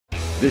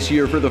This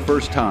year, for the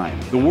first time,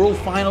 the World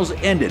Finals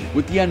ended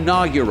with the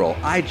inaugural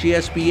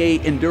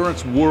IJSBA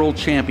Endurance World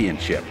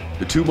Championship.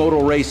 The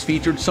two-moto race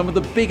featured some of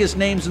the biggest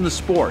names in the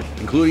sport,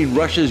 including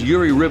Russia's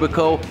Yuri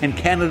Rybakov and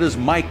Canada's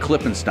Mike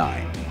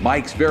Klippenstein.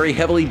 Mike's very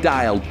heavily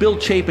dialed,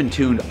 built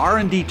shape-and-tuned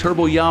R&D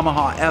Turbo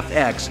Yamaha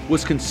FX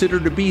was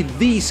considered to be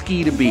the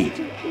ski to beat.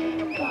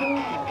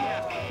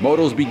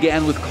 Motos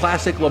began with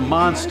classic Le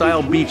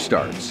Mans-style beach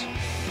starts.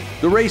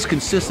 The race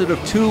consisted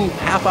of two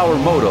half-hour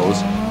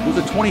motos with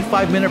a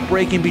 25-minute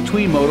break in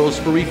between motos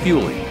for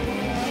refueling.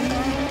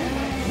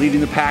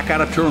 Leading the pack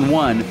out of turn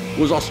 1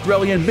 was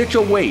Australian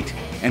Mitchell Waite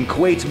and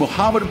Kuwait's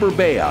Mohammed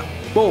Burbayea,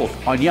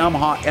 both on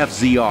Yamaha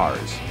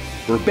FZRs.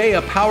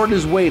 Burbayea powered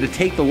his way to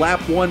take the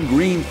lap 1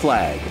 green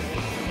flag.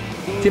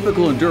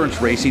 Typical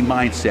endurance racing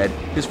mindset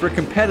is for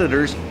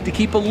competitors to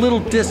keep a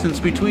little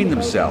distance between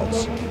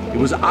themselves. It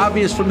was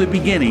obvious from the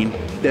beginning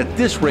that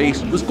this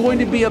race was going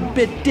to be a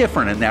bit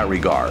different in that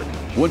regard.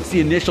 Once the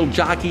initial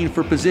jockeying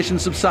for position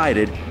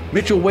subsided,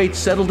 Mitchell Waite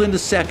settled into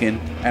second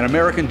and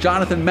American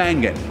Jonathan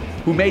Mangan,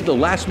 who made the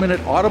last-minute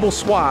audible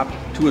swap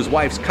to his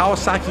wife's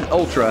Kawasaki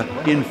Ultra,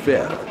 in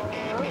fifth.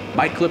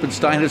 Mike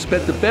Klippenstein has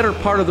spent the better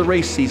part of the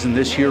race season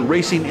this year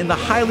racing in the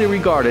highly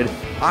regarded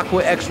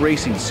Aqua X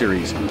Racing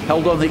Series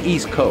held on the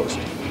East Coast,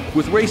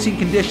 with racing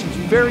conditions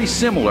very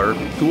similar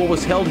to what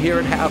was held here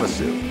at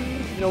Havasu.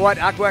 You know what,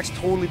 Aqua X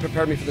totally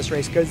prepared me for this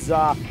race because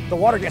the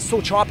water gets so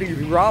choppy,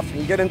 rough,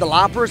 and you get into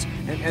lappers,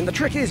 and the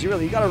trick is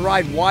you gotta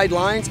ride wide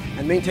lines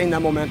and maintain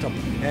that momentum.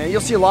 And you'll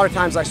see a lot of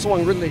times I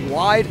swung really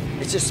wide,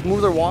 it's just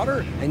smoother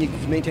water, and you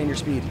can maintain your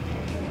speed.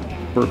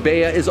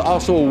 Burbayea is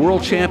also a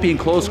world champion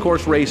close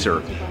course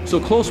racer, so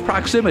close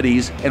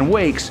proximities and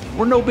wakes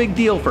were no big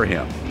deal for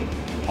him.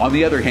 On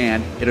the other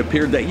hand, it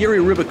appeared that Yuri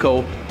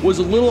Rybakov was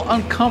a little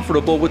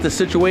uncomfortable with the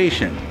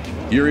situation.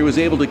 Yuri was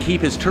able to keep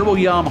his Turbo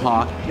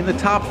Yamaha in the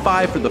top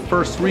 5 for the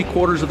first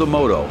 3/4 of the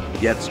moto,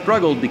 yet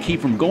struggled to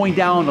keep from going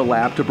down the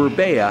lap to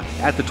Burbayea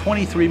at the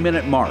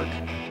 23-minute mark.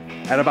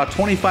 At about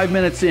 25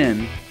 minutes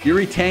in,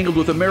 Yuri tangled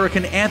with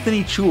American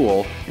Anthony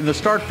Chewell in the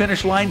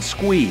start-finish line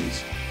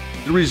squeeze.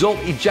 The result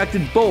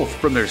ejected both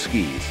from their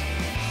skis.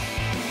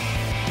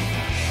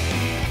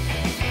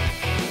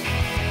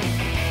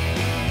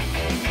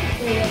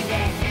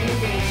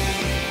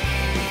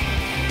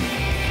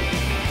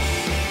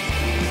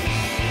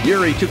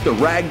 Yuri took the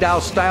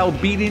ragdoll-style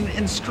beating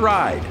in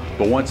stride,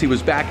 but once he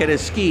was back at his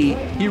ski,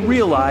 he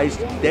realized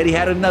that he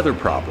had another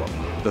problem.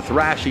 The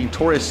thrashing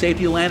tore his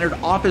safety lanyard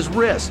off his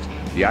wrist.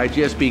 The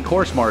IJSBA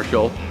course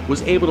marshal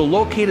was able to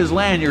locate his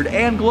lanyard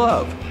and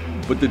glove,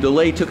 but the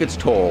delay took its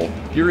toll.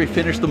 Yuri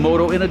finished the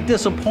moto in a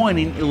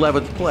disappointing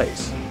 11th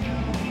place.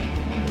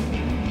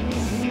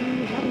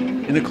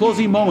 In the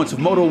closing moments of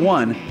Moto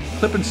 1,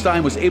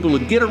 Klippenstein was able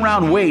to get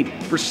around Waite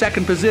for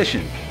second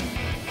position.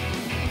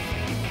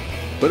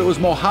 But it was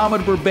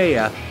Mohammed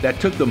Burbayea that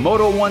took the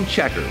Moto 1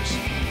 checkers.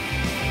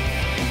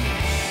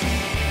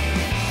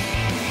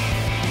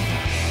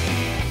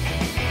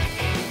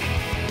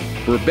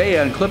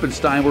 Burbayea and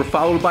Klippenstein were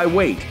followed by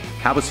Waite,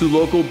 Havasu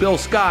local Bill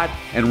Scott,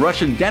 and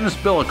Russian Denis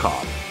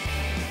Bilikov.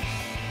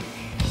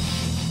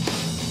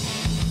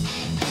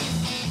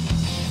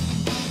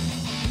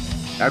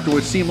 After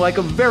what seemed like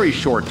a very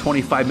short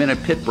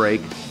 25-minute pit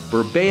break,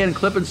 Burbayea and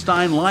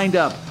Klippenstein lined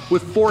up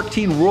with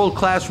 14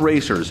 world-class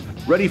racers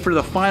ready for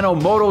the final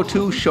Moto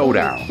 2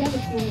 showdown.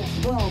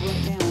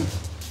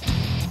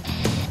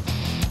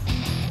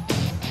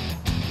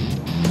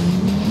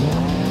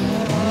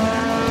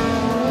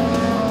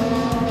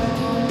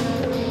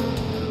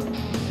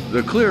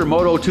 The clear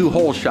Moto 2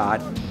 hole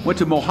shot went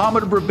to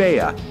Mohammed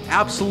Burbayea,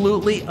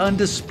 absolutely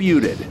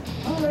undisputed.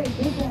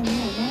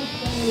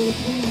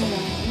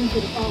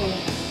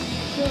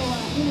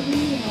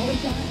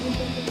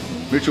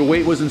 Mitchell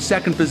Waite was in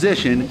second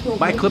position,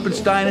 Mike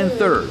Klippenstein in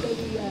third.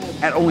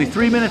 At only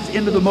 3 minutes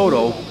into the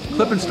moto,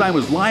 Klippenstein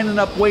was lining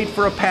up Waite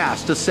for a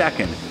pass to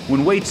second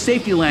when Waite's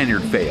safety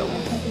lanyard failed.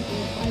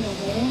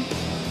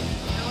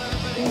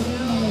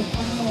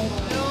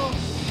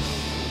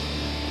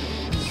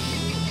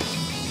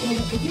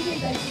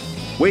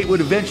 Waite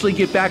would eventually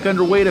get back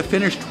underway to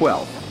finish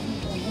 12th.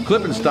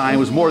 Klippenstein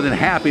was more than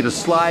happy to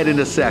slide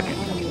into second.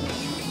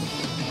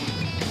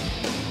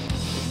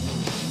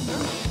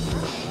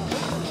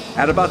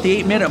 At about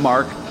the 8-minute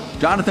mark,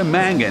 Jonathan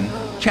Mangan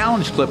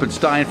challenged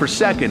Klippenstein for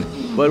second,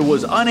 but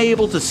was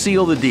unable to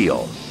seal the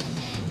deal.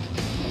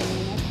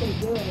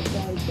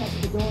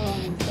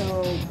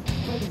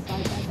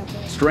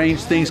 Strange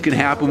things can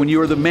happen when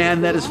you are the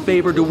man that is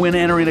favored to win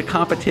entering a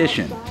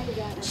competition.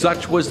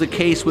 Such was the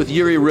case with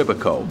Yuri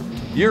Rybakov.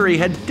 Yuri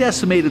had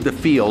decimated the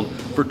field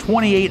for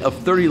 28 of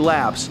 30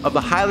 laps of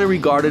the highly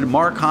regarded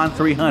Mark Hahn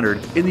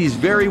 300 in these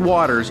very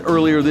waters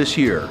earlier this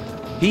year.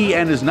 He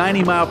and his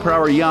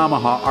 90-mile-per-hour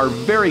Yamaha are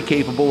very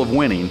capable of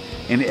winning,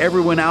 and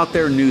everyone out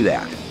there knew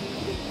that.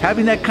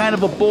 Having that kind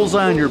of a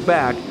bullseye on your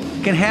back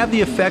can have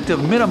the effect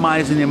of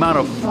minimizing the amount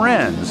of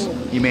friends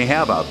you may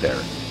have out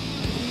there.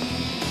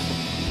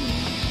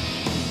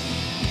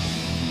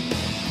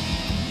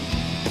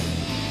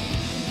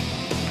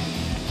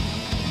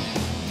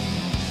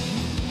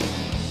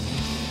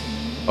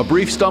 A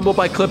brief stumble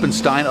by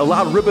Klippenstein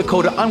allowed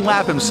Ribico to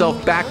unlap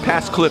himself back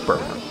past Clipper.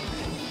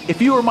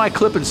 If you were my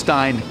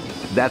Klippenstein,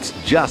 that's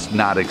just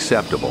not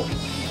acceptable.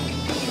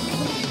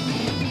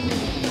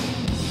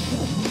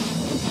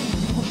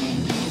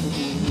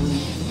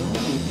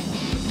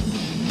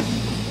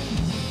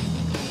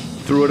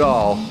 Through it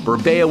all,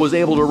 Burbayea was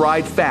able to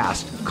ride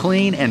fast,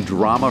 clean, and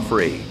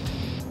drama-free.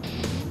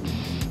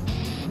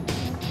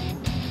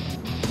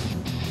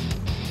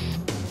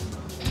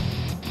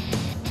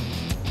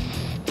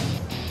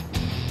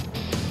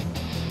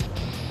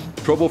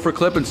 Trouble for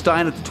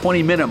Klippenstein at the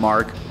 20-minute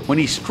mark when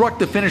he struck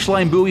the finish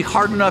line buoy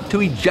hard enough to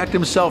eject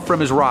himself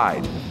from his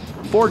ride.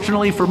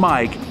 Fortunately for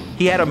Mike,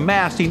 he had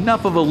amassed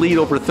enough of a lead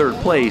over third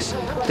place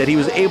that he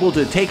was able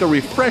to take a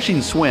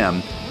refreshing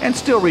swim and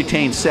still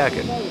retain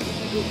second.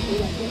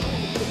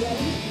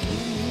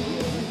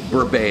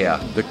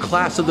 Burbayea, the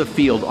class of the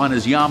field on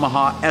his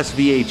Yamaha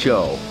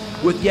SVHO,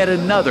 with yet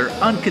another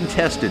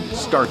uncontested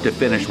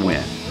start-to-finish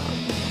win.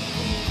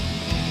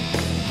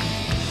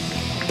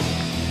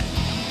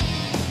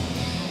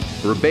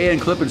 Burbayea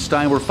and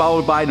Klippenstein were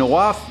followed by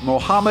Nawaf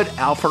Mohammed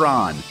Al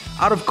Farhan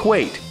out of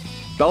Kuwait,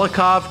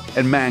 Belikov,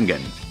 and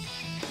Mangan.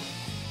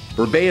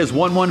 Burbayea's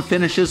 1-1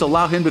 finishes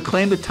allow him to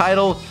claim the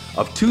title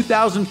of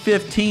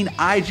 2015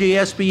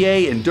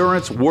 IJSBA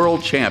Endurance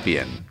World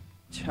Champion.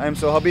 I'm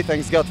so happy,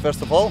 thanks God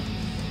first of all.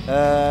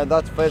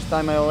 That's first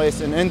time I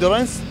race in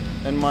endurance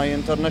in my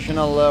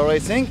international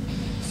racing.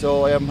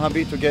 So I am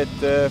happy to get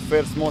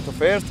first moto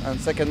first and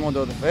second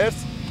moto the first.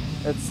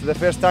 It's the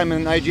first time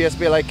in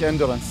IJSBA like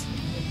endurance.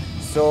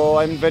 So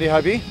I'm very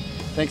happy.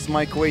 Thanks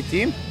my Kuwait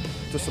team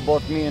to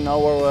support me in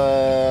our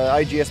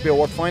IJSBA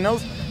World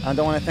Finals. And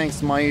I want to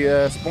thank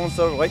my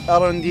sponsor,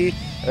 R&D,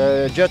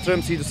 Jet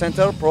Rim Sedo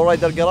Center, Pro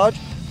Rider Garage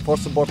for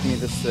supporting me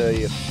this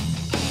year.